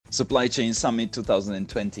Supply Chain Summit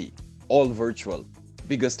 2020, all virtual,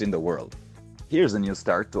 biggest in the world. Here's a new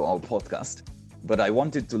start to our podcast, but I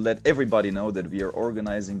wanted to let everybody know that we are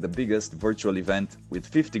organizing the biggest virtual event with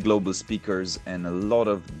 50 global speakers and a lot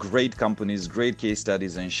of great companies, great case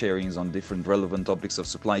studies and sharings on different relevant topics of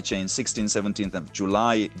supply chain, 16th, 17th of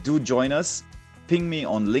July. Do join us. Ping me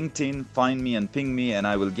on LinkedIn, find me and ping me, and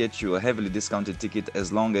I will get you a heavily discounted ticket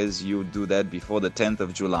as long as you do that before the 10th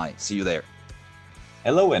of July. See you there.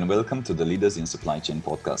 Hello and welcome to the Leaders in Supply Chain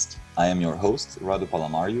podcast. I am your host, Radu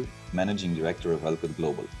Palamariu, Managing Director of Velcot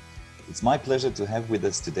Global. It's my pleasure to have with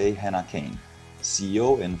us today Hannah Kane,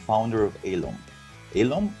 CEO and founder of Aelom.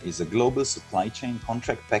 Aelom is a global supply chain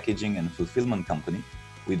contract packaging and fulfillment company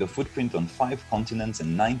with a footprint on 5 continents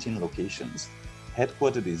and 19 locations.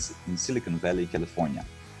 Headquartered is in Silicon Valley, California.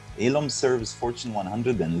 Aelom serves Fortune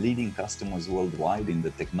 100 and leading customers worldwide in the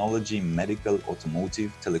technology, medical,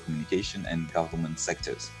 automotive, telecommunication, and government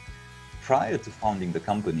sectors. Prior to founding the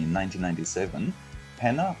company in 1997,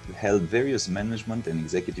 Hannah held various management and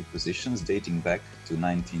executive positions dating back to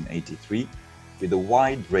 1983, with a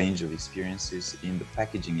wide range of experiences in the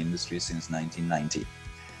packaging industry since 1990.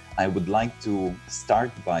 I would like to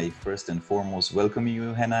start by first and foremost welcoming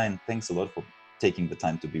you, Hannah, and thanks a lot for taking the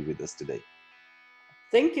time to be with us today.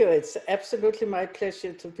 Thank you. It's absolutely my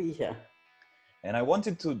pleasure to be here. And I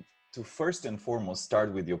wanted to first and foremost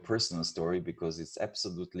start with your personal story because it's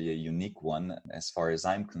absolutely a unique one as far as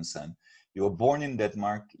I'm concerned. You were born in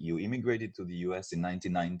Denmark, you immigrated to the US in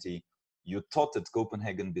 1990, you taught at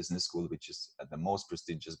Copenhagen Business School, which is the most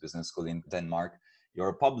prestigious business school in Denmark. You're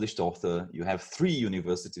a published author, you have 3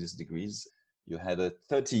 universities degrees, you had a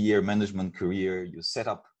 30-year management career, you set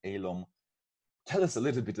up Aelom. Tell us a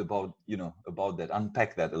little bit about that,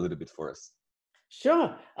 unpack that a little bit for us.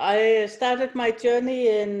 Sure. I started my journey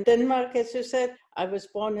in Denmark, as you said. I was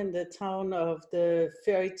born in the town of the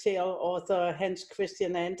fairy tale author Hans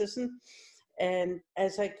Christian Andersen. And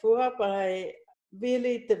as I grew up, I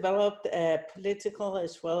really developed a political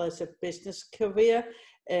as well as a business career.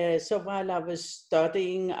 So while I was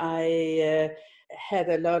studying, I had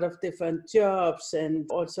a lot of different jobs and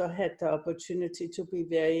also had the opportunity to be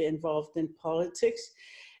very involved in politics.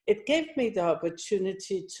 It gave me the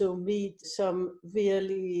opportunity to meet some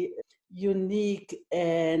really unique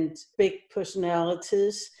and big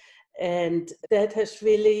personalities. And that has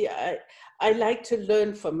really, I like to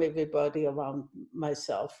learn from everybody around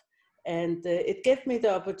myself. And it gave me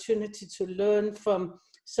the opportunity to learn from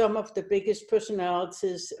some of the biggest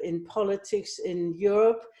personalities in politics in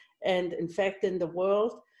Europe and in fact in the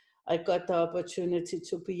world. I got the opportunity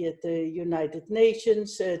to be at the United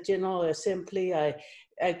Nations General Assembly. I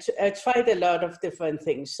tried a lot of different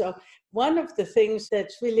things. So one of the things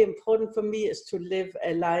that's really important for me is to live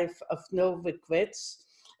a life of no regrets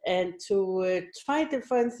and to try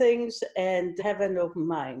different things and have an open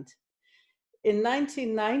mind. In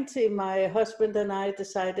 1990, my husband and I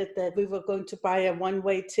decided that we were going to buy a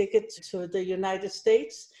one-way ticket to the United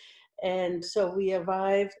States. And so we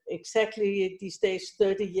arrived exactly these days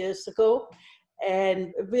 30 years ago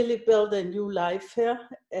and really built a new life here.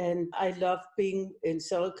 And I love being in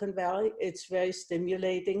Silicon Valley. It's very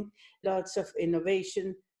stimulating, lots of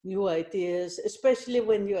innovation, new ideas, especially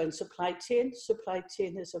when you're in supply chain. Supply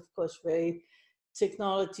chain is, of course, very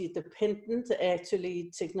technology dependent. Actually,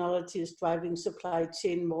 technology is driving supply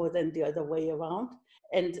chain more than the other way around.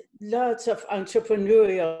 And lots of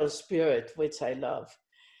entrepreneurial spirit, which I love.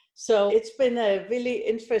 So it's been a really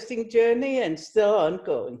interesting journey and still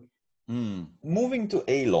ongoing. Moving to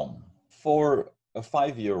Aelom for a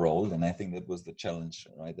 5-year-old, and I think that was the challenge,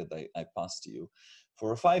 right, that I passed to you.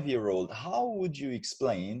 For a 5-year-old, how would you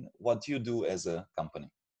explain what you do as a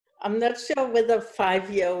company? I'm not sure whether a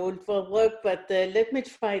 5-year-old will work, but let me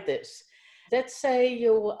try this. Let's say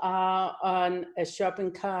you are on a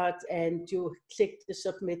shopping cart and you click the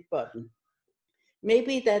submit button.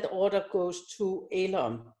 Maybe that order goes to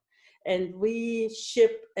Aelom and we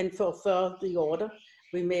ship and fulfill the order.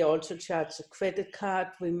 We may also charge a credit card.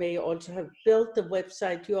 We may also have built the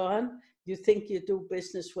website you're on. You think you do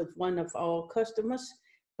business with one of our customers,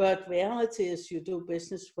 but reality is you do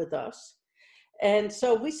business with us. And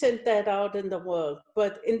so we sent that out in the world.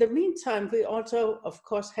 But in the meantime, we also, of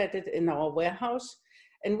course, had it in our warehouse.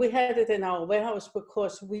 And we had it in our warehouse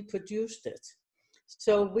because we produced it.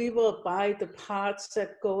 So we will buy the parts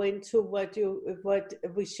that go into what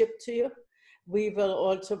we ship to you. We will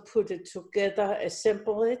also put it together,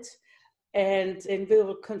 assemble it, and then we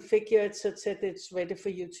will configure it so that it's ready for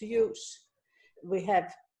you to use. We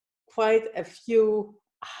have quite a few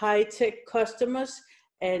high-tech customers,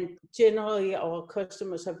 and generally our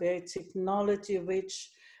customers are very technology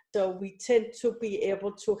rich. So we tend to be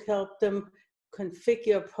able to help them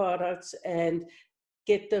configure products and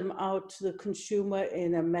get them out to the consumer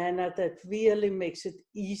in a manner that really makes it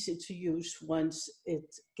easy to use once it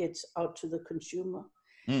gets out to the consumer.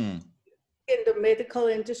 Mm. In the medical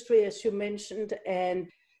industry, as you mentioned, and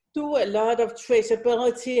do a lot of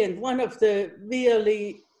traceability. And one of the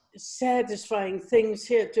really satisfying things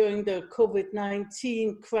here during the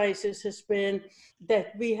COVID-19 crisis has been that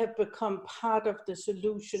we have become part of the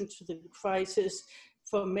solution to the crisis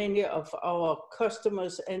for many of our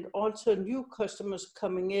customers, and also new customers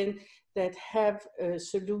coming in that have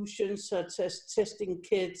solutions such as testing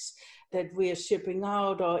kits that we are shipping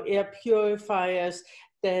out, or air purifiers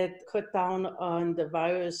that cut down on the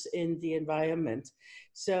virus in the environment.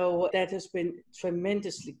 So that has been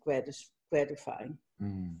tremendously gratifying.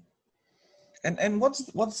 Mm. And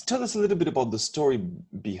what's tell us a little bit about the story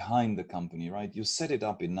behind the company, right? You set it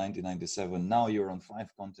up in 1997. Now you're on 5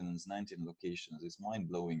 continents, 19 locations. It's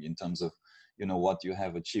mind-blowing in terms of, what you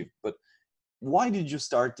have achieved. But why did you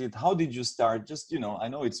start it? How did you start? Just, I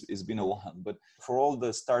know it's been a while, but for all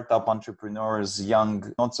the startup entrepreneurs,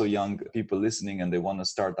 young, not so young people listening, and they want to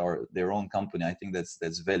start their own company, I think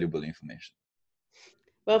that's valuable information.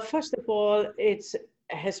 Well, first of all, it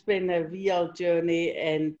has been a real journey,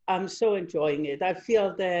 and I'm so enjoying it. I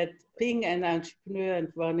feel that being an entrepreneur and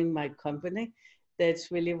running my company,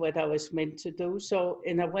 that's really what I was meant to do. So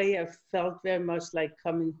in a way, I felt very much like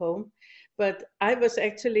coming home. But I was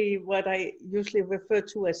actually what I usually refer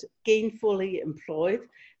to as gainfully employed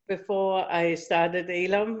before I started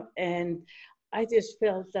Alum. And I just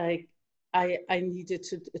felt like I needed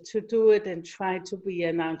to do it and try to be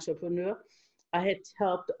an entrepreneur. I had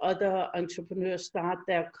helped other entrepreneurs start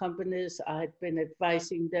their companies. I had been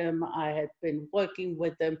advising them. I had been working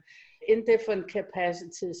with them in different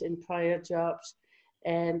capacities in prior jobs.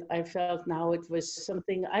 And I felt now it was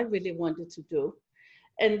something I really wanted to do.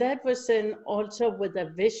 And that was then also with a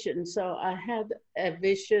vision. So I had a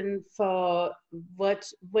vision for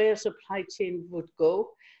where supply chain would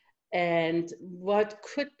go and what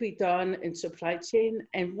could be done in supply chain.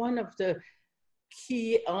 And one of the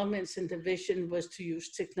key elements in the vision was to use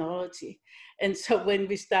technology. And so when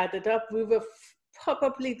we started up, we were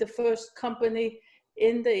probably the first company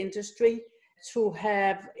in the industry to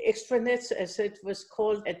have extranets, as it was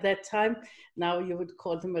called at that time. Now you would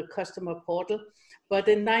call them a customer portal. But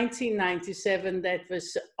in 1997, that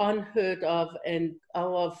was unheard of. And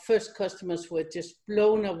our first customers were just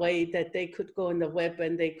blown away that they could go on the web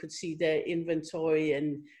and they could see their inventory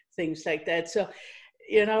and things like that. So,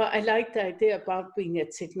 I like the idea about being a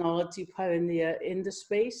technology pioneer in the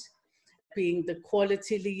space, being the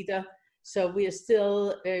quality leader. So we are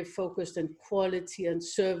still very focused on quality and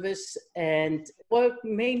service and work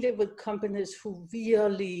mainly with companies who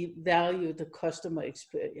really value the customer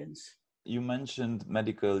experience. You mentioned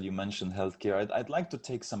medical, you mentioned healthcare. I'd like to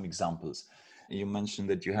take some examples. You mentioned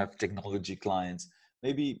that you have technology clients.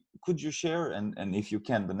 Maybe could you share, and if you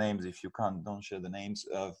can, the names, if you can't, don't share the names,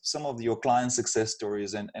 of some of your client success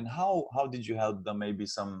stories and how did you help them? Maybe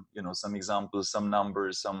some, some examples, some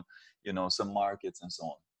numbers, some markets and so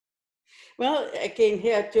on. Well, again,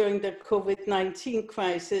 here during the COVID-19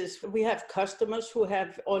 crisis, we have customers who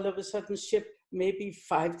have all of a sudden shipped maybe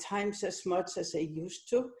 5 times as much as they used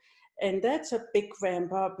to. And that's a big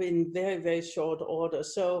ramp up in very, very short order.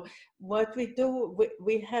 So what we do,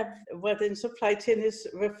 we have what in supply chain is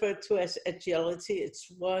referred to as agility. It's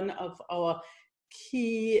one of our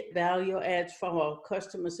key value adds for our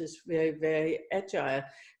customers is very, very agile.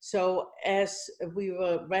 So as we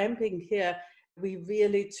were ramping here, we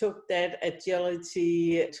really took that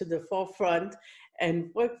agility to the forefront and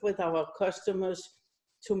worked with our customers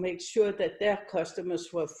to make sure that their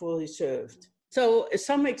customers were fully served. So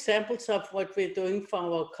some examples of what we're doing for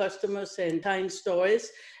our customers and kind stories.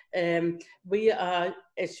 We are,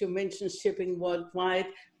 as you mentioned, shipping worldwide.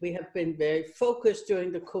 We have been very focused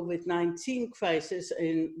during the COVID-19 crisis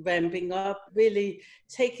in ramping up, really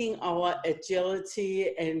taking our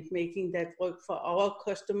agility and making that work for our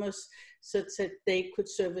customers such that they could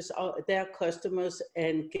service their customers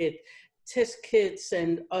and get test kits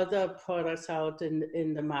and other products out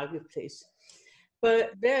in the marketplace. But a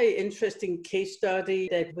very interesting case study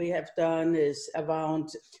that we have done is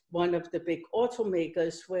around one of the big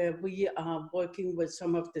automakers where we are working with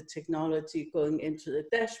some of the technology going into the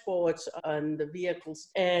dashboards on the vehicles,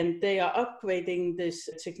 and they are upgrading this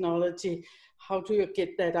technology. How do you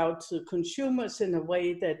get that out to consumers in a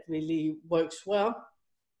way that really works well?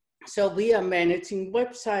 So we are managing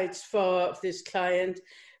websites for this client.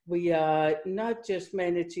 We are not just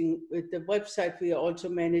managing with the website, we are also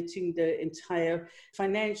managing the entire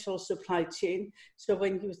financial supply chain. So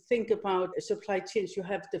when you think about supply chains, you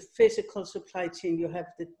have the physical supply chain, you have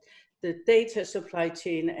the data supply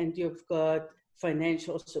chain, and you've got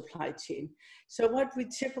financial supply chain. So what we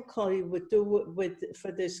typically would do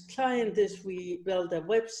for this client is we build a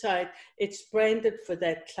website. It's branded for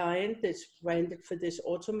that client. It's branded for this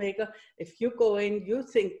automaker. If you go in, you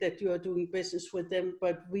think that you are doing business with them,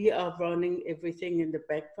 but we are running everything in the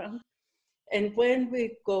background. And when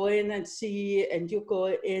we go in and see, and you go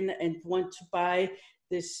in and want to buy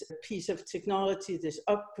this piece of technology, this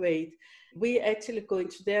upgrade, we actually go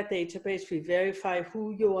into their database, we verify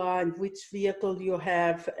who you are and which vehicle you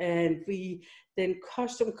have, and we then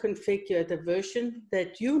custom configure the version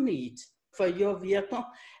that you need for your vehicle,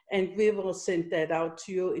 and we will send that out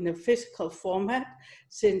to you in a physical format,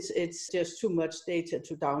 since it's just too much data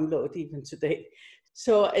to download even today.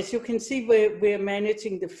 So as you can see, we're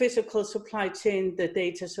managing the physical supply chain, the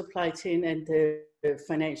data supply chain, and the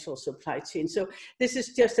financial supply chain. So this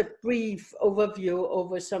is just a brief overview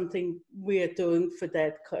over something we are doing for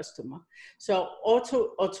that customer. So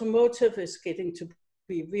automotive is getting to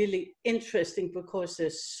be really interesting because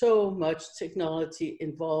there's so much technology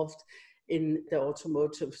involved in the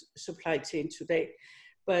automotive supply chain today.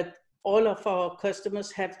 But all of our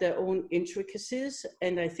customers have their own intricacies,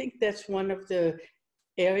 and I think that's one of the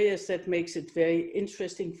areas that makes it very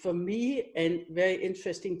interesting for me and very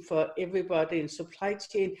interesting for everybody in supply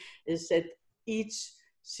chain, is that each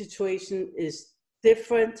situation is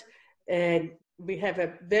different, and we have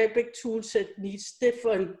a very big tool set, needs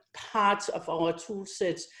different parts of our tool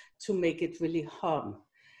sets to make it really hum.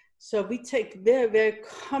 So we take very, very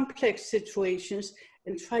complex situations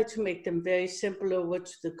and try to make them very simple over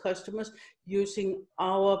to the customers using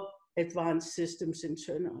our advanced systems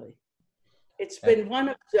internally. It's been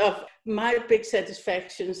one of my big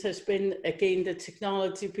satisfactions has been, again, the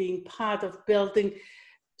technology being part of building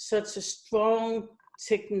such a strong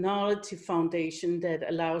technology foundation that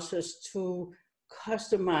allows us to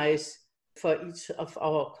customize for each of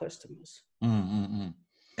our customers. Mm-hmm.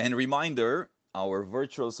 And reminder, our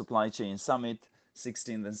virtual supply chain summit,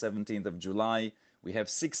 16th and 17th of July. We have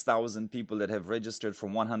 6,000 people that have registered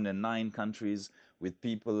from 109 countries, with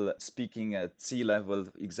people speaking at C-level,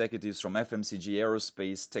 executives from FMCG,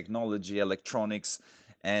 aerospace, technology, electronics,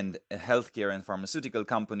 and healthcare and pharmaceutical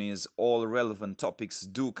companies. All relevant topics.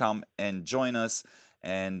 Do come and join us.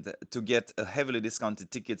 And to get a heavily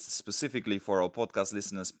discounted tickets specifically for our podcast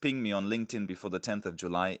listeners, ping me on LinkedIn before the 10th of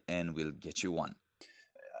July and we'll get you one.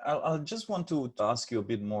 I'll just want to ask you a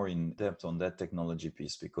bit more in depth on that technology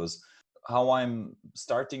piece, because how I'm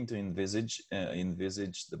starting to envisage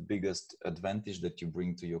the biggest advantage that you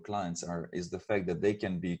bring to your clients is the fact that they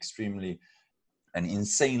can be extremely and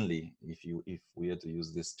insanely, if we are to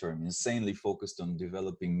use this term, insanely focused on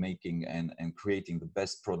developing, making, and creating the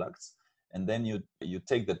best products. And then you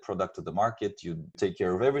take that product to the market, you take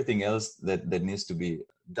care of everything else that needs to be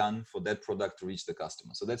done for that product to reach the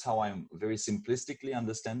customer. So that's how I'm very simplistically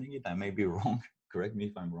understanding it. I may be wrong. Correct me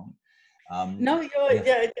if I'm wrong. No,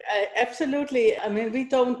 yeah, absolutely. I mean, we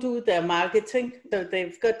don't do their marketing. So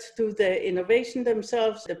they've got to do the innovation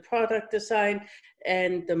themselves, the product design,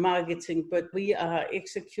 and the marketing. But we are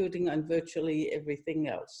executing on virtually everything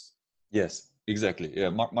else. Yes, exactly.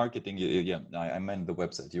 Yeah, marketing. Yeah, I meant the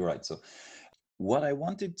website. You're right. So what I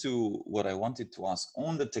wanted to ask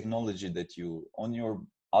on the technology that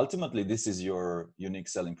ultimately, this is your unique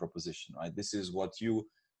selling proposition, right? This is what you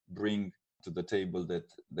bring to the table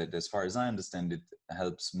that as far as I understand it,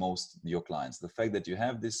 helps most your clients. The fact that you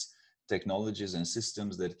have these technologies and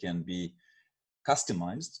systems that can be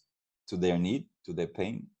customized to their need, to their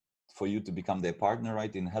pain, for you to become their partner,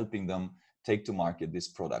 right, in helping them take to market these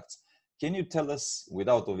products. Can you tell us,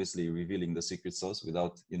 without obviously revealing the secret sauce,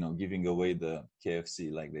 without giving away the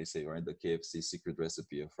KFC, like they say, right, the KFC secret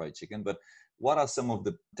recipe of fried chicken, but what are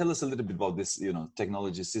tell us a little bit about this,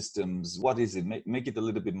 technology systems. What is it? Make it a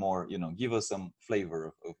little bit more, give us some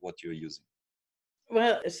flavor of what you're using.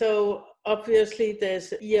 Well, so obviously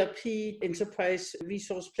there's ERP, enterprise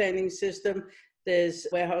resource planning system, there's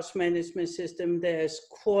warehouse management system, there's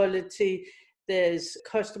quality, there's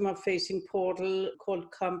customer-facing portal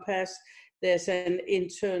called Compass, there's an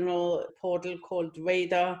internal portal called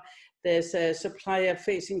Radar, there's a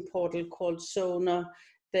supplier-facing portal called Sonar.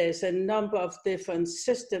 There's a number of different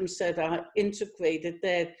systems that are integrated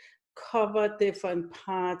that cover different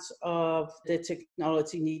parts of the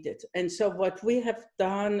technology needed. And so what we have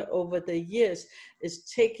done over the years is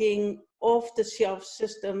taking off-the-shelf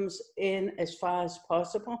systems in as far as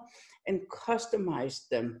possible and customize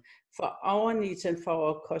them for our needs and for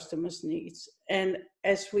our customers' needs. And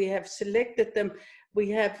as we have selected them, we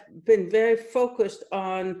have been very focused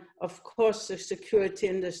on, of course, the security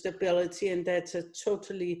and the stability, and that's a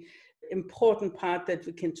totally important part that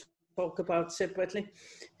we can talk about separately,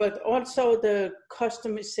 but also the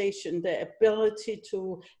customization, the ability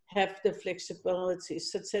to have the flexibility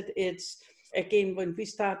such that it's, again, when we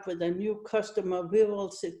start with a new customer, we will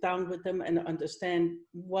sit down with them and understand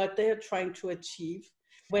what they're trying to achieve,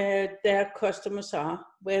 where their customers are,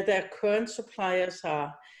 where their current suppliers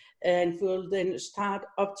are, and we'll then start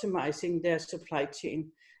optimizing their supply chain.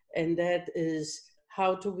 And that is,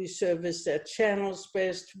 how do we service their channels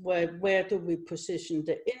best? Where do we position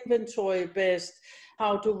the inventory best?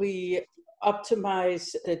 How do we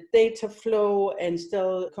optimize the data flow and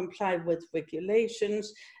still comply with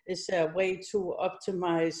regulations? Is there a way to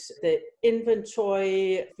optimize the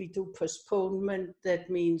inventory? If we do postponement, that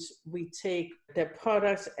means we take the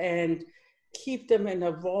products and keep them in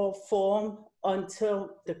a raw form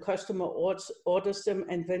until the customer orders them,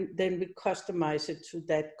 and then we customize it to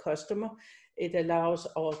that customer. It allows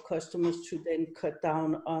our customers to then cut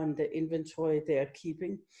down on the inventory they're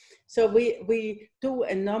keeping. So we do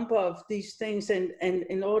a number of these things, and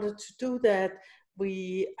in order to do that,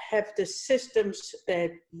 we have the systems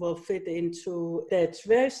that will fit into, that's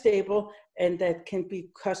very stable and that can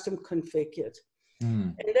be custom configured.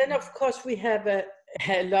 And then, of course, we have a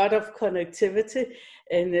lot of connectivity,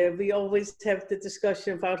 and we always have the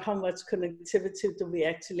discussion about how much connectivity do we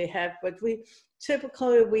actually have. But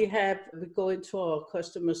typically we go into our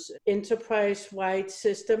customers' enterprise-wide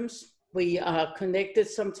systems. We are connected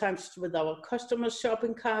sometimes with our customer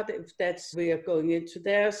shopping cart, if we are going into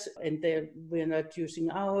theirs and we're not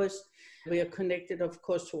using ours. We are connected, of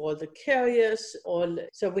course, to all the carriers.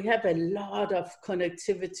 So we have a lot of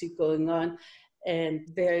connectivity going on and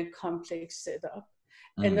very complex setup.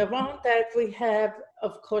 And around that, we have,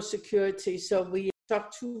 of course, security. So we are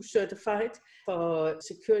SOC 2 certified for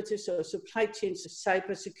security. So supply chain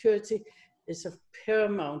cybersecurity is of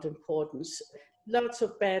paramount importance. Lots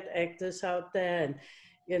of bad actors out there. And,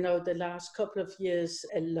 the last couple of years,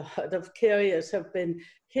 a lot of carriers have been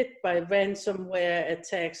hit by ransomware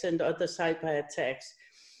attacks and other cyber attacks.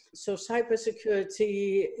 So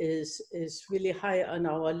cybersecurity is really high on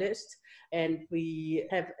our list. And we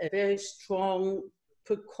have a very strong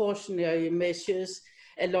precautionary measures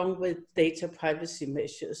along with data privacy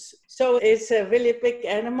measures. So it's a really big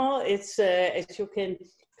animal. It's, as you can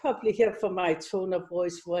probably hear from my tone of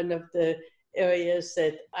voice, one of the areas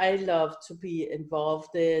that I love to be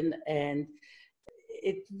involved in. And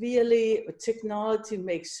technology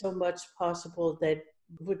makes so much possible that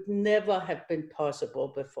would never have been possible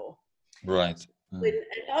before. Right. When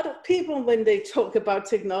a lot of people, when they talk about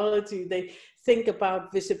technology, they think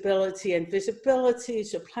about visibility, and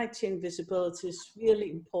supply chain visibility is really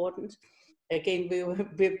important. Again,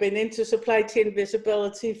 we've been into supply chain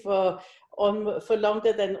visibility for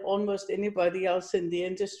longer than almost anybody else in the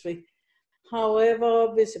industry.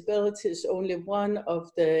 However, visibility is only one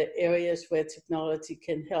of the areas where technology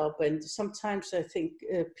can help. And sometimes I think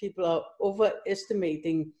people are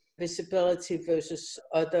overestimating visibility versus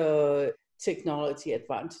other technology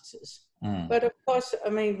advantages. But of course, I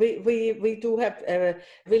mean, we do have a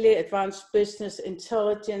really advanced business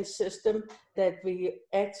intelligence system that we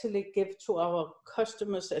actually give to our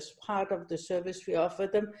customers as part of the service we offer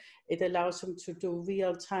them. It allows them to do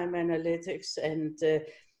real-time analytics, and a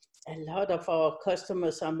lot of our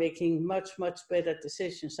customers are making much, much better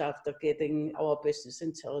decisions after getting our business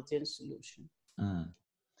intelligence solution.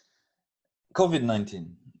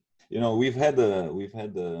 COVID-19, we've had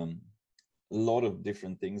a lot of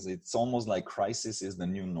different things. It's almost like crisis is the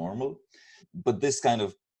new normal, but this kind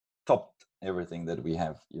of topped everything that we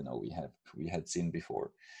had seen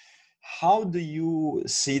before. How do you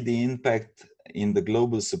see the impact in the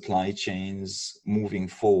global supply chains moving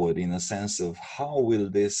forward, in a sense of how will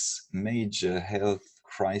this major health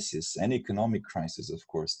crisis and economic crisis, of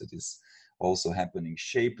course, that is also happening,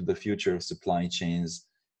 shape the future of supply chains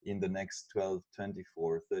in the next 12,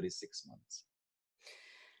 24, 36 months?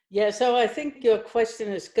 Yeah, so I think your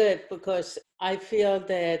question is good, because I feel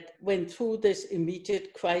that when through this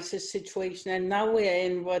immediate crisis situation, and now we are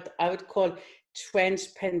in what I would call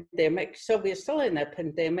trans-pandemic. So we're still in a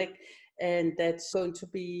pandemic, and that's going to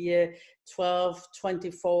be 12,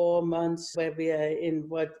 24 months where we are in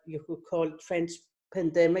what you could call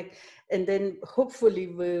trans-pandemic. And then hopefully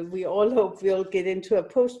we all hope we'll get into a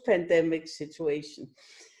post-pandemic situation.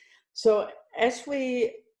 So as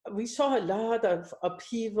we we saw a lot of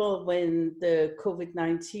upheaval when the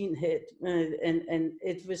COVID-19 hit, and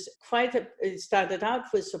it started out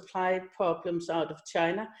with supply problems out of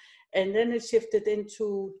China, and then it shifted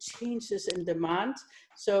into changes in demand.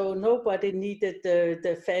 So nobody needed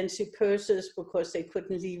the fancy purses because they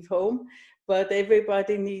couldn't leave home, but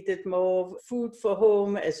everybody needed more food for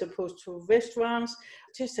home as opposed to restaurants.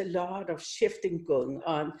 Just a lot of shifting going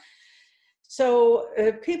on. So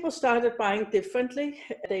people started buying differently.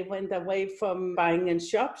 They went away from buying in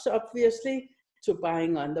shops, obviously, to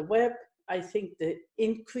buying on the web. I think the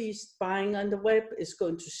increased buying on the web is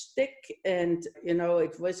going to stick. And,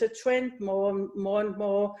 it was a trend. More and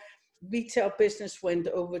more retail business went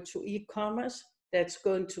over to e-commerce. That's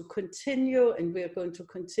going to continue, and we're going to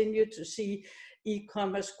continue to see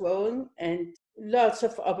e-commerce growing and lots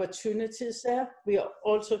of opportunities there. We are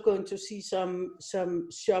also going to see some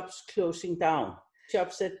shops closing down,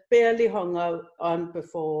 shops that barely hung out on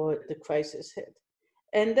before the crisis hit.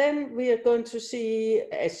 And then we are going to see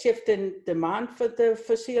a shift in demand for the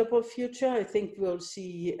foreseeable future. I think we'll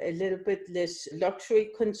see a little bit less luxury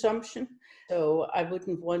consumption. So I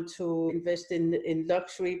wouldn't want to invest in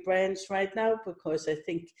luxury brands right now, because I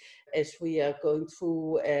think as we are going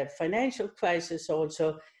through a financial crisis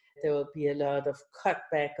also, there will be a lot of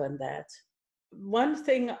cutback on that. One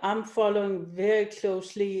thing I'm following very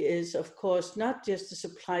closely is, of course, not just the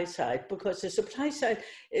supply side, because the supply side,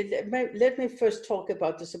 let me first talk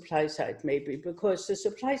about the supply side maybe, because the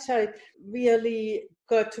supply side really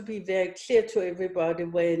got to be very clear to everybody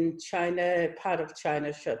when part of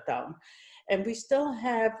China shut down. And we still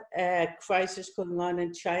have a crisis going on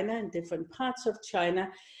in China, in different parts of China.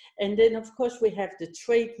 And then, of course, we have the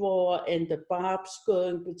trade war and the barbs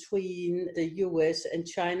going between the US and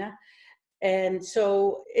China. And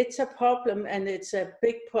so it's a problem, and it's a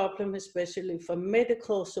big problem, especially for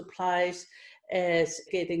medical supplies, as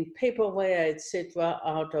getting paperware, etc.,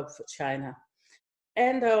 out of China.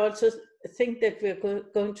 And I also think that we're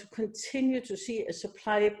going to continue to see a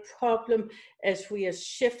supply problem as we are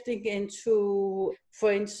shifting into,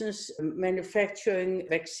 for instance, manufacturing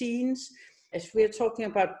vaccines. As we are talking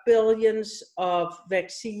about billions of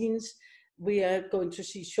vaccines, we are going to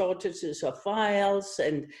see shortages of vials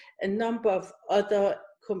and a number of other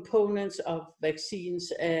components of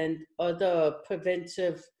vaccines and other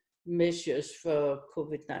preventive measures for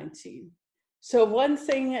COVID-19. So one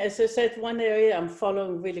thing, as I said, one area I'm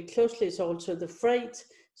following really closely is also the freight.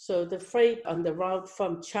 So the freight on the route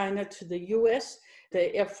from China to the US,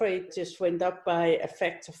 the air freight just went up by a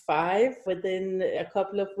factor 5 within a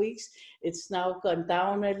couple of weeks. It's now gone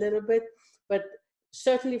down a little bit, but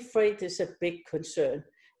certainly freight is a big concern.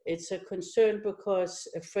 It's a concern because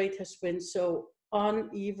freight has been so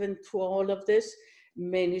uneven through all of this.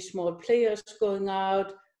 Many small players going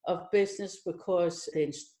out of business because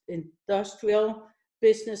the industrial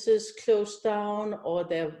businesses closed down or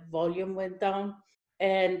their volume went down.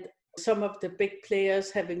 And some of the big players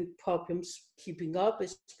having problems keeping up,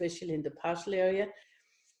 especially in the parcel area.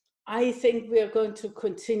 I think we are going to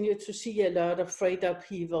continue to see a lot of freight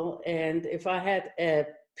upheaval. And if I had a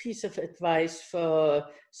piece of advice for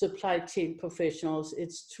supply chain professionals,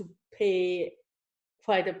 it's to pay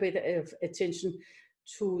quite a bit of attention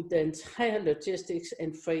to the entire logistics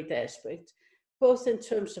and freight aspect, both in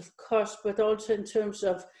terms of cost, but also in terms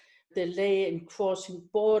of delay in crossing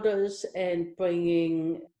borders and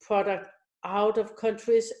bringing product out of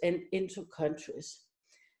countries and into countries.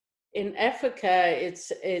 In Africa,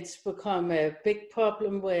 it's become a big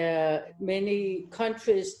problem where many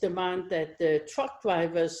countries demand that the truck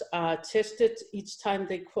drivers are tested each time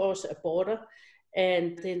they cross a border.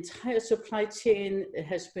 And the entire supply chain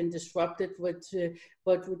has been disrupted with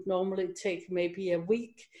what would normally take maybe a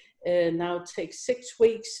week, now takes 6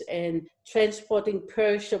 weeks. And transporting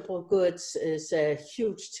perishable goods is a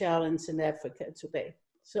huge challenge in Africa today.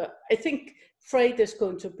 So I think freight is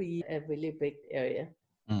going to be a really big area.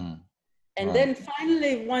 And right. Then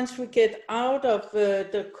finally, once we get out of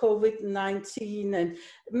the COVID-19 and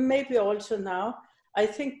maybe also now, I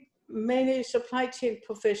think many supply chain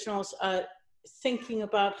professionals are thinking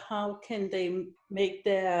about how can they make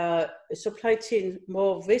their supply chain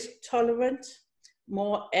more risk tolerant,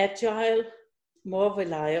 more agile, more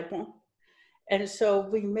reliable. And so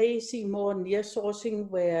we may see more near sourcing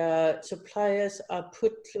where suppliers are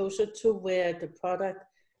put closer to where the product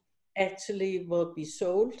actually will be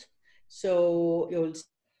sold. So you'll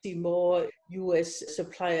see more US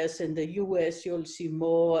suppliers in the US, you'll see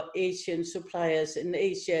more Asian suppliers in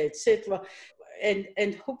Asia, etc.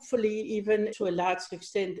 And hopefully even to a large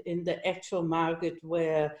extent in the actual market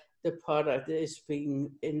where the product is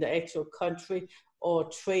being in the actual country or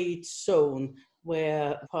trade zone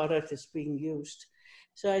where product is being used.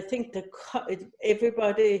 So I think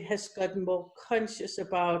everybody has gotten more conscious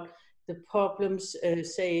about the problems.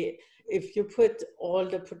 Say, if you put all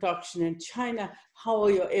the production in China, how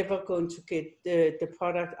are you ever going to get the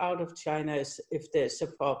product out of China if there's a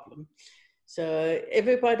problem? So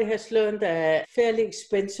everybody has learned a fairly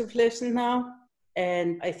expensive lesson now.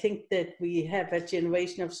 And I think that we have a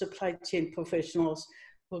generation of supply chain professionals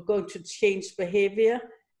who are going to change behavior.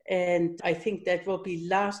 And I think that will be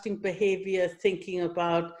lasting behavior, thinking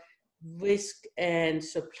about risk and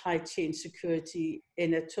supply chain security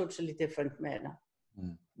in a totally different manner.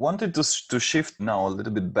 Wanted to shift now a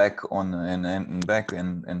little bit back on and back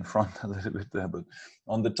and front a little bit there, but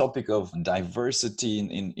on the topic of diversity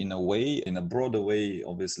in a way, in a broader way,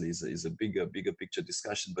 obviously is a bigger picture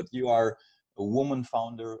discussion. But you are a woman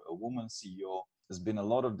founder, a woman CEO. There's been a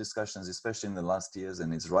lot of discussions, especially in the last years,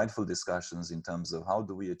 and it's rightful discussions in terms of how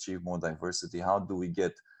do we achieve more diversity? How do we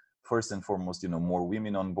get, first and foremost, more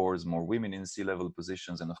women on boards, more women in C-level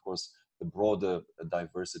positions, and of course, the broader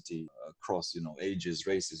diversity across, ages,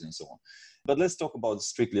 races, and so on. But let's talk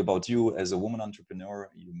strictly about you as a woman entrepreneur.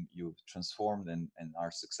 You've transformed and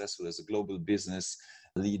are successful as a global business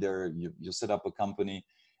leader. You set up a company.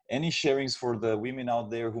 Any sharings for the women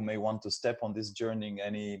out there who may want to step on this journey?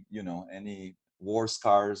 Any war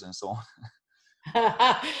scars and so on?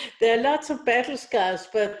 There are lots of battle scars,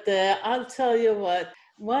 but I'll tell you what.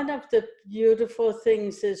 One of the beautiful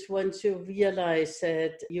things is once you realize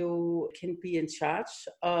that you can be in charge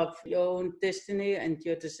of your own destiny and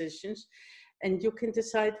your decisions, and you can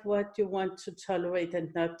decide what you want to tolerate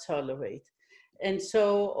and not tolerate. And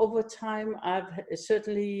so over time, I've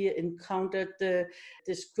certainly encountered the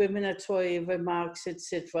discriminatory remarks,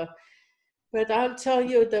 etc. But I'll tell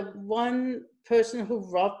you, the one person who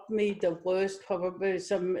robbed me the worst, probably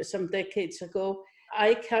some decades ago,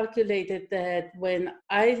 I calculated that when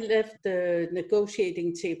I left the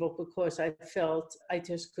negotiating table because I felt I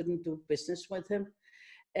just couldn't do business with him.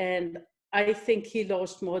 And I think he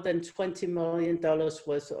lost more than $20 million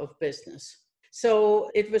worth of business. So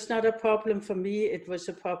it was not a problem for me, it was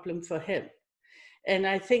a problem for him. And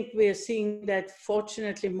I think we are seeing that,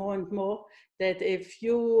 fortunately, more and more, that if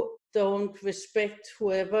you don't respect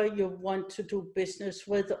whoever you want to do business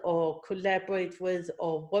with or collaborate with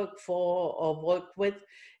or work for or work with,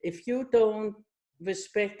 if you don't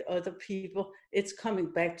respect other people, it's coming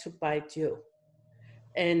back to bite you.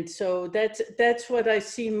 And so that's what I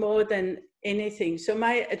see more than anything. So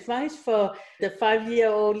my advice for the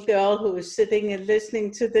 5-year-old girl who is sitting and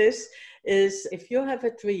listening to this is, if you have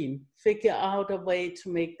a dream, figure out a way to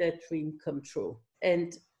make that dream come true.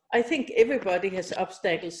 And I think everybody has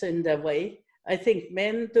obstacles in their way. I think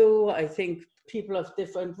men do. I think people of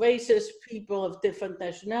different races, people of different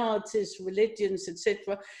nationalities, religions,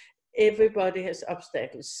 etc. Everybody has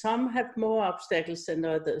obstacles. Some have more obstacles than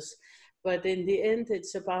others. But in the end,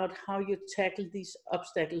 it's about how you tackle these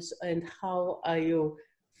obstacles and how are you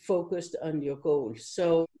focused on your goals.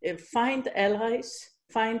 So find allies,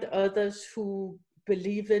 find others who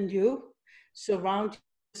believe in you, surround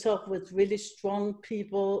yourself with really strong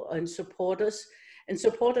people and supporters. And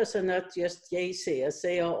supporters are not just naysayers,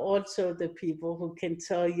 they are also the people who can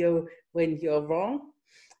tell you when you're wrong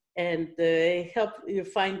and help you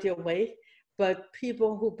find your way. But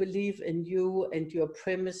people who believe in you and your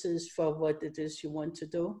premises for what it is you want to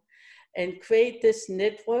do, and create this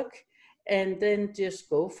network and then just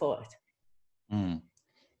go for it.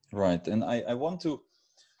 Right. And I want to,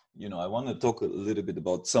 I want to talk a little bit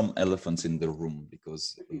about some elephants in the room,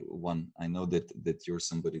 because one, I know that you're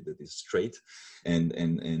somebody that is straight and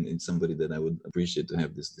somebody that I would appreciate to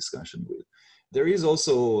have this discussion with. There is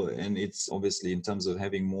also, and it's obviously in terms of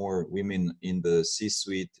having more women in the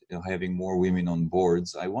C-suite, having more women on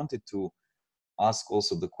boards, I wanted to ask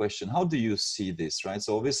also the question, how do you see this, right?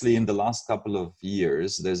 So obviously in the last couple of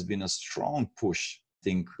years, there's been a strong push, I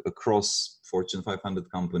think, across Fortune 500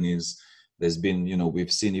 companies. There's been, we've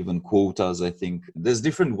seen even quotas, I think. There's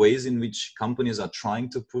different ways in which companies are trying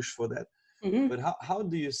to push for that. Mm-hmm. But how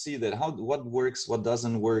do you see that? What works, what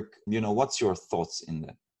doesn't work? What's your thoughts in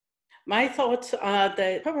that? My thoughts are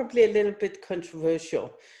that probably a little bit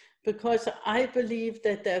controversial, because I believe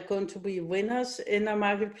that there are going to be winners in a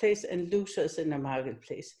marketplace and losers in a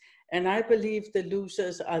marketplace. And I believe the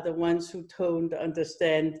losers are the ones who don't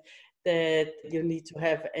understand that you need to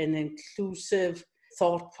have an inclusive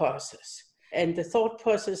thought process. And the thought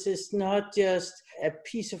process is not just a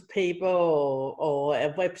piece of paper or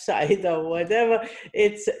a website or whatever.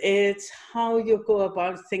 It's how you go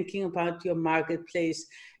about thinking about your marketplace,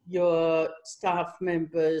 your staff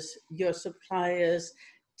members, your suppliers,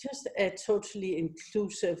 just a totally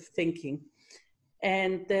inclusive thinking.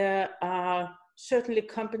 And there are certainly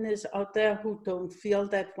companies out there who don't feel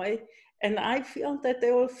that way. And I feel that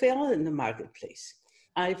they will fail in the marketplace.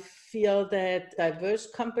 I feel that diverse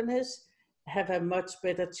companies have a much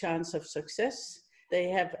better chance of success. They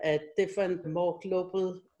have a different, more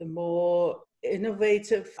global, more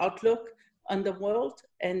innovative outlook on the world,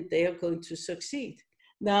 and they are going to succeed.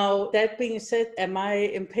 Now, that being said, am I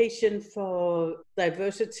impatient for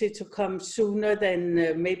diversity to come sooner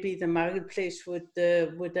than maybe the marketplace would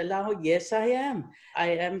allow? Yes, I am. I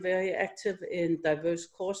am very active in diverse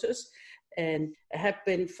causes and have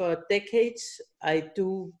been for decades. I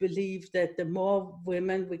do believe that the more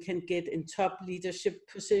women we can get in top leadership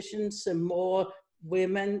positions, the more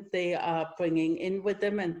women they are bringing in with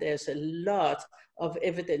them. And there's a lot of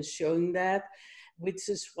evidence showing that, which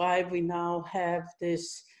is why we now have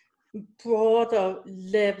this broader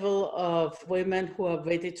level of women who are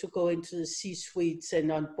ready to go into the C-suites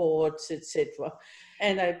and on boards, etc.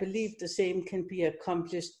 And I believe the same can be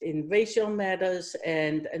accomplished in racial matters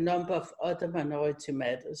and a number of other minority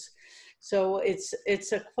matters. So it's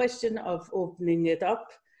a question of opening it up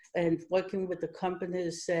and working with the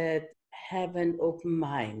companies that have an open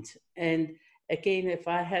mind. And again, if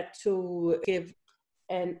I had to give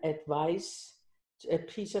a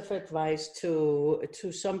piece of advice to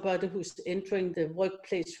somebody who's entering the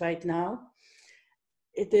workplace right now,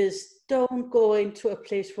 it is don't go into a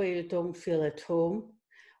place where you don't feel at home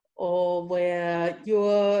or where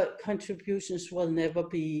your contributions will never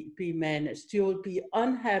be managed. You will be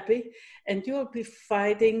unhappy and you will be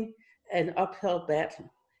fighting an uphill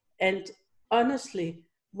battle. And honestly,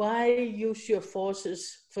 why use your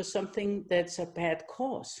forces for something that's a bad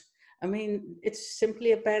cause? I mean, it's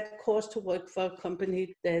simply a bad cause to work for a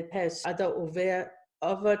company that has either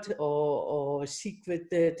overt or secret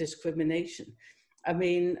discrimination. I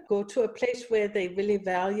mean, go to a place where they really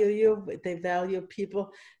value you, they value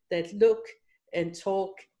people that look and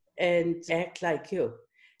talk and act like you.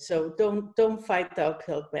 So don't fight the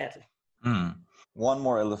uphill battle. One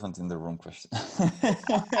more elephant in the room question.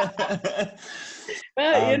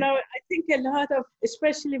 Well, I think a lot of,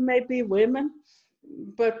 especially maybe women,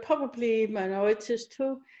 but probably minorities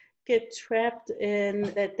too, get trapped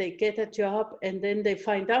in that they get a job and then they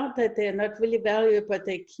find out that they're not really valued, but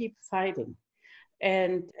they keep fighting.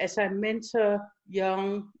 And as I mentor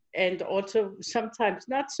young and also sometimes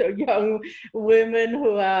not so young women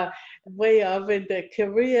who are way up in their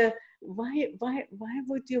career, why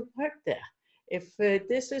would you work there? If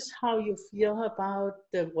this is how you feel about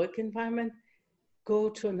the work environment, go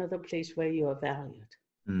to another place where you are valued.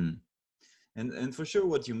 And for sure,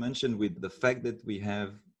 what you mentioned with the fact that we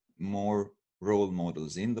have more role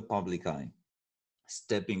models in the public eye,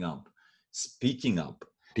 stepping up, speaking up,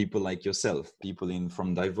 people like yourself, people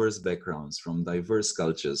from diverse backgrounds, from diverse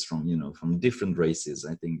cultures, from different races.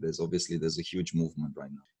 I think there's a huge movement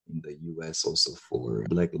right now in the US also for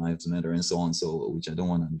Black Lives Matter and so on, which I don't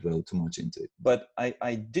want to dwell too much into it. But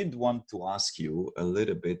I did want to ask you a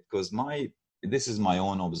little bit, because this is my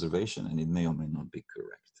own observation and it may or may not be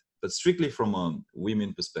correct, but strictly from a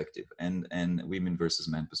women perspective and women versus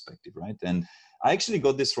men perspective, right? And I actually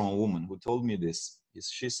got this from a woman who told me this.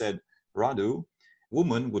 She said, Radu,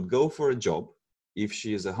 woman would go for a job if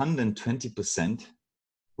she is 120%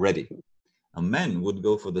 ready. A man would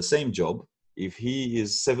go for the same job if he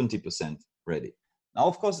is 70% ready. Now,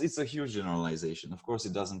 of course, it's a huge generalization. Of course,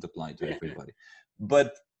 it doesn't apply to everybody.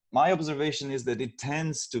 But my observation is that the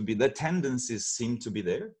tendencies seem to be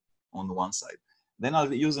there on the one side. Then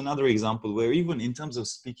I'll use another example where even in terms of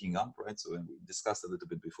speaking up, right? So we discussed a little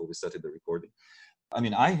bit before we started the recording. I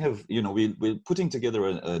mean, I have, we're putting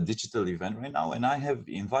together a digital event right now, and I have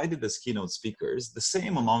invited as keynote speakers the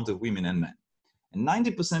same amount of women and men. And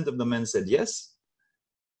 90% of the men said yes.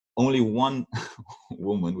 Only one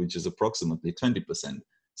woman, which is approximately 20%,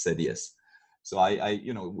 said yes. So I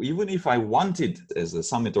even if I wanted as a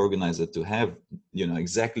summit organizer to have,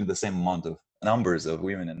 exactly the same amount of numbers of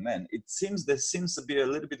women and men, there seems to be a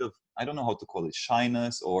little bit of, I don't know how to call it,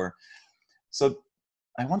 shyness so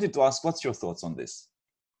I wanted to ask, what's your thoughts on this?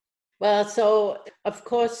 Well, so of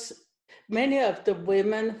course, many of the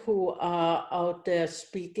women who are out there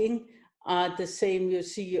speaking are the same you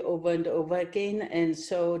see over and over again. And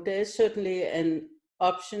so there's certainly an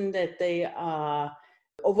option that they are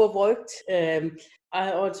overworked.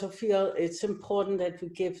 I also feel it's important that we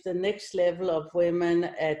give the next level of women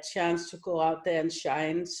a chance to go out there and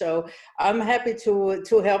shine. So I'm happy to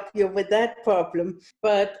help you with that problem.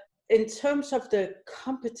 But in terms of the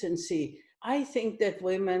competency, I think that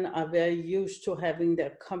women are very used to having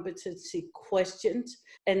their competency questioned.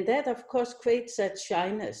 And that, of course, creates that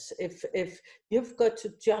shyness. If you've got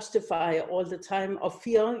to justify all the time, or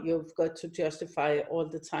feel you've got to justify all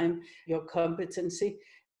the time your competency,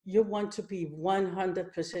 you want to be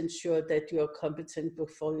 100% sure that you're competent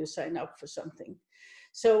before you sign up for something.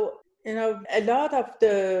 So, a lot of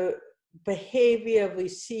the behavior we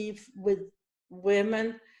see with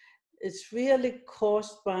women, it's really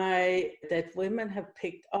caused by that women have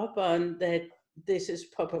picked up on that this is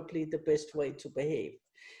probably the best way to behave.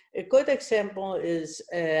 A good example is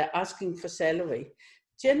asking for salary.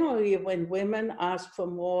 Generally, when women ask for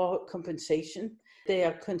more compensation, they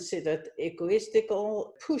are considered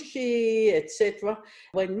egoistical, pushy, etc.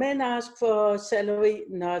 When men ask for salary,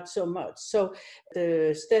 not so much. So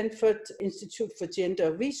the Stanford Institute for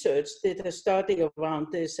Gender Research did a study around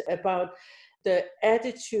this, about the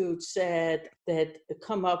attitudes that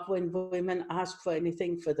come up when women ask for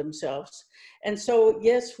anything for themselves. And so,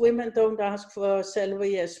 yes, women don't ask for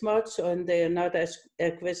salary as much, and they are not as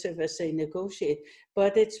aggressive as they negotiate,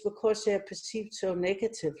 but it's because they're perceived so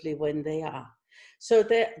negatively when they are. So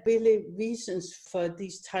there are really reasons for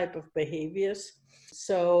these type of behaviors.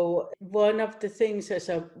 So one of the things as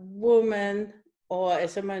a woman or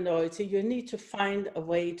as a minority, you need to find a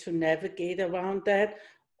way to navigate around that,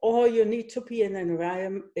 or you need to be in an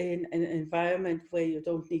environment where you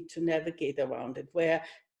don't need to navigate around it, where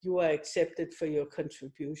you are accepted for your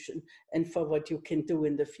contribution and for what you can do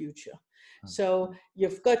in the future. So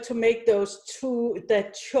you've got to make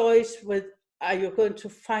that choice with, are you going to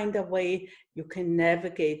find a way you can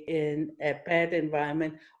navigate in a bad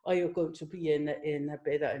environment, or you're going to be in a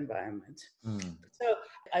better environment? So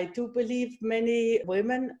I do believe many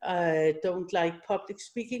women don't like public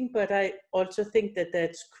speaking, but I also think that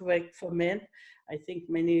that's correct for men. I think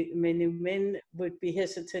many men would be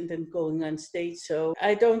hesitant in going on stage. So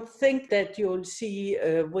I don't think that you'll see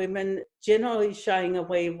women generally shying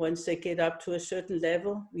away once they get up to a certain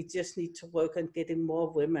level. We just need to work on getting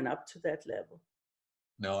more women up to that level.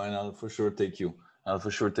 No, and I'll for sure take you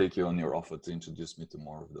on your offer to introduce me to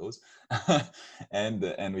more of those. and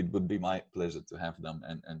it would be my pleasure to have them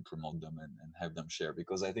and promote them and have them share,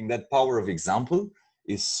 because I think that power of example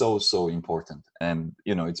is so important. And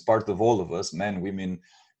it's part of all of us, men, women,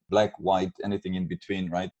 black, white, anything in between,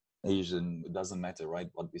 right? Asian, it doesn't matter, right,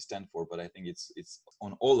 what we stand for. But I think it's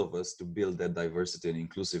on all of us to build that diversity and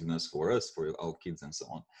inclusiveness for us, for our kids, and so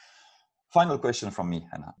on. Final question from me,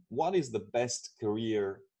 Hannah. What is the best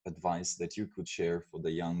career advice that you could share for the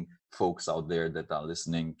young folks out there that are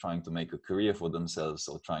listening, trying to make a career for themselves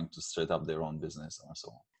or trying to set up their own business or so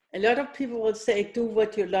on? A lot of people will say, do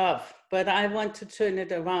what you love, but I want to turn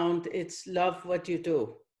it around. It's love what you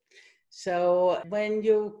do. So when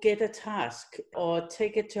you get a task or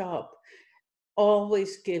take a job,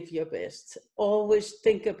 always give your best. Always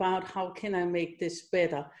think about, how can I make this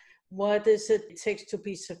better? What is it takes to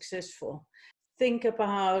be successful? Think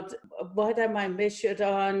about, what am I measured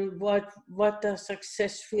on? What does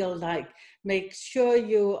success feel like? Make sure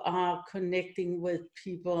you are connecting with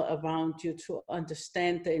people around you to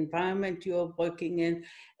understand the environment you're working in,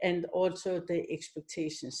 and also the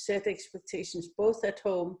expectations. Set expectations both at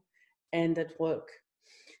home and at work.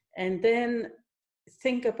 And then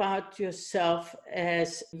think about yourself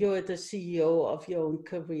as you're the CEO of your own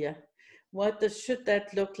career. Should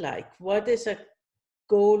that look like? What is a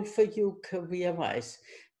goal for you career-wise?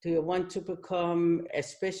 Do you want to become a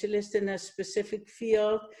specialist in a specific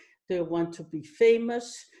field? Do you want to be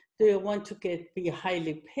famous? Do you want to be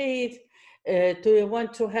highly paid? Do you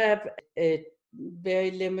want to have a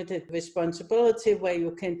very limited responsibility where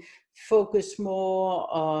you can focus more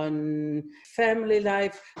on family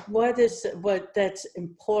life? What that's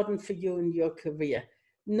important for you in your career?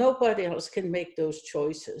 Nobody else can make those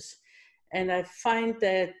choices. And I find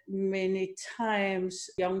that many times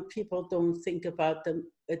young people don't think about them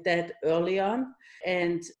that early on.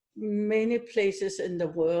 And many places in the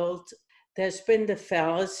world, there's been the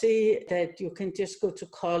fallacy that you can just go to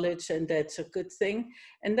college and that's a good thing.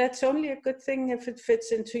 And that's only a good thing if it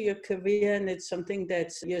fits into your career and it's something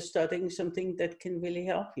that you're studying, something that can really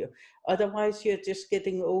help you. Otherwise, you're just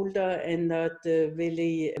getting older and not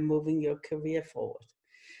really moving your career forward.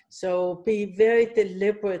 So be very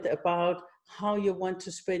deliberate about how you want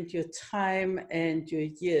to spend your time and your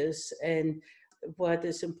years and what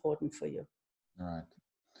is important for you. All right.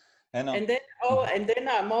 And then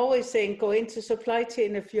I'm always saying, go into supply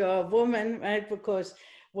chain if you're a woman, right? Because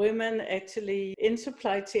women actually in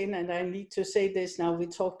supply chain, and I need to say this now, we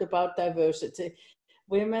talked about diversity.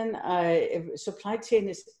 Women, supply chain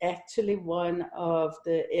is actually one of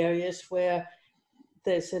the areas where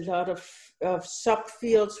there's a lot of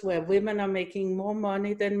subfields where women are making more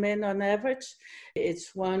money than men on average.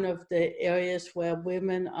 It's one of the areas where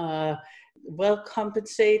women are well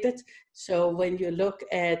compensated. So when you look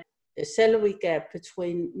at the salary gap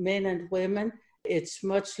between men and women, it's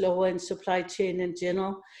much lower in supply chain in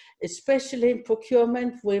general. Especially in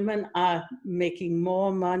procurement, women are making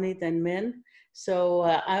more money than men. So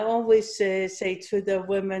I always say to the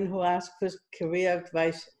women who ask for career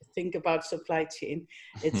advice, think about supply chain.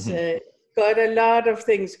 It's got a lot of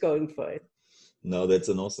things going for it. No, that's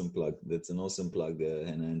an awesome plug. Hannah,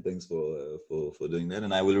 and thanks for doing that.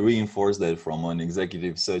 And I will reinforce that from an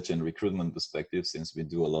executive search and recruitment perspective, since we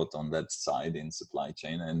do a lot on that side in supply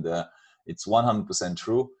chain. And it's 100%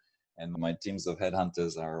 true. And my teams of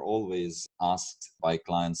headhunters are always asked by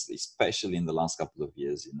clients, especially in the last couple of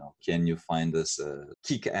years, can you find us a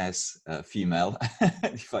kick-ass female,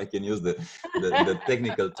 if I can use the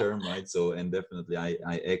technical term, right? So, and definitely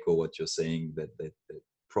I echo what you're saying, that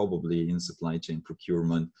probably in supply chain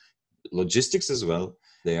procurement, logistics as well,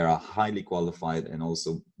 there are highly qualified and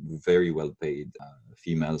also very well paid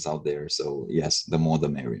females out there. So yes, the more the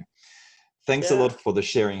merrier. Thanks a lot for the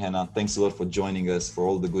sharing, Hannah. Thanks a lot for joining us, for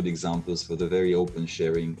all the good examples, for the very open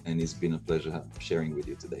sharing. And it's been a pleasure sharing with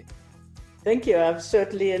you today. Thank you. I've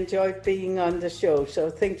certainly enjoyed being on the show. So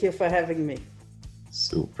thank you for having me.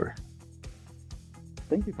 Super.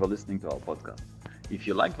 Thank you for listening to our podcast. If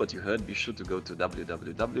you liked what you heard, be sure to go to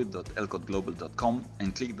www.elcotglobal.com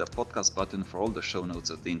and click the podcast button for all the show notes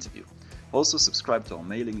of the interview. Also subscribe to our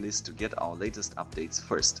mailing list to get our latest updates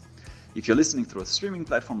first. If you're listening through a streaming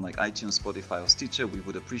platform like iTunes, Spotify or Stitcher, we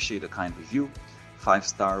would appreciate a kind review.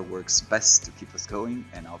 5-star works best to keep us going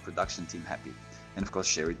and our production team happy. And of course,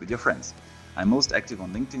 share it with your friends. I'm most active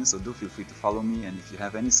on LinkedIn, so do feel free to follow me. And if you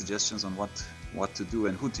have any suggestions on what to do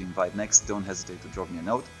and who to invite next, don't hesitate to drop me a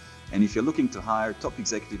note. And if you're looking to hire top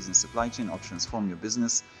executives in supply chain or transform your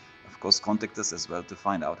business, of course, contact us as well to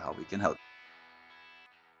find out how we can help.